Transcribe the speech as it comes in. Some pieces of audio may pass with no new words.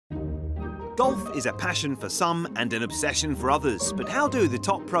Golf is a passion for some and an obsession for others, but how do the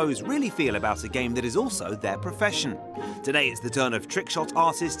top pros really feel about a game that is also their profession? Today it's the turn of trickshot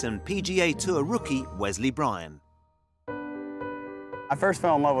artist and PGA Tour rookie Wesley Bryan. I first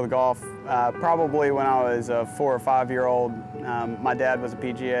fell in love with golf probably when I was a 4 or 5 year old. My dad was a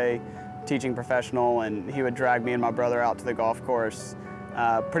PGA teaching professional, and he would drag me and my brother out to the golf course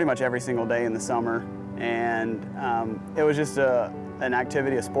pretty much every single day in the summer. And it was just an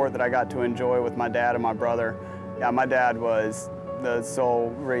activity, a sport that I got to enjoy with my dad and my brother. Yeah, my dad was the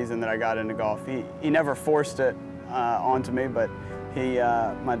sole reason that I got into golf. He never forced it onto me, but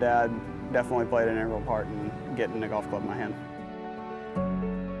my dad definitely played an integral part in getting a golf club in my hand.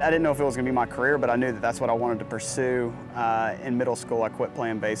 I didn't know if it was going to be my career, but I knew that that's what I wanted to pursue. In middle school, I quit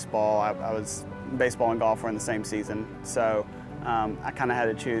playing baseball. Baseball and golf were in the same season, so I kind of had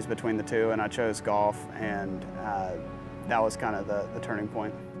to choose between the two, and I chose golf, and that was kind of the turning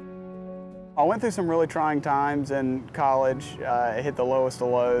point. I went through some really trying times in college. I hit the lowest of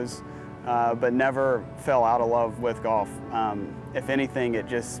lows, but never fell out of love with golf. If anything, it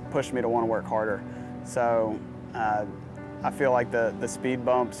just pushed me to want to work harder. So I feel like the speed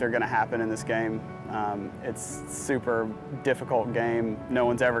bumps are going to happen in this game. It's a super difficult game. No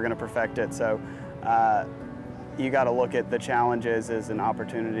one's ever going to perfect it. So you got to look at the challenges as an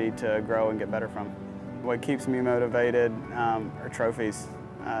opportunity to grow and get better from. What keeps me motivated are trophies.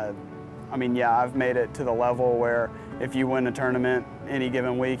 I mean, yeah, I've made it to the level where if you win a tournament any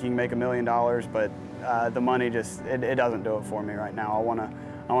given week, you can make $1 million, but the money just, it doesn't do it for me right now. I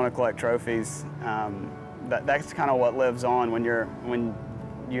want to collect trophies. That's kind of what lives on when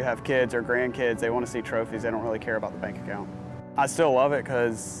you have kids or grandkids. They want to see trophies. They don't really care about the bank account. I still love it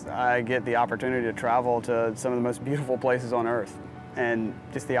because I get the opportunity to travel to some of the most beautiful places on earth. And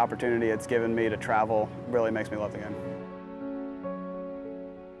just the opportunity it's given me to travel really makes me love the game.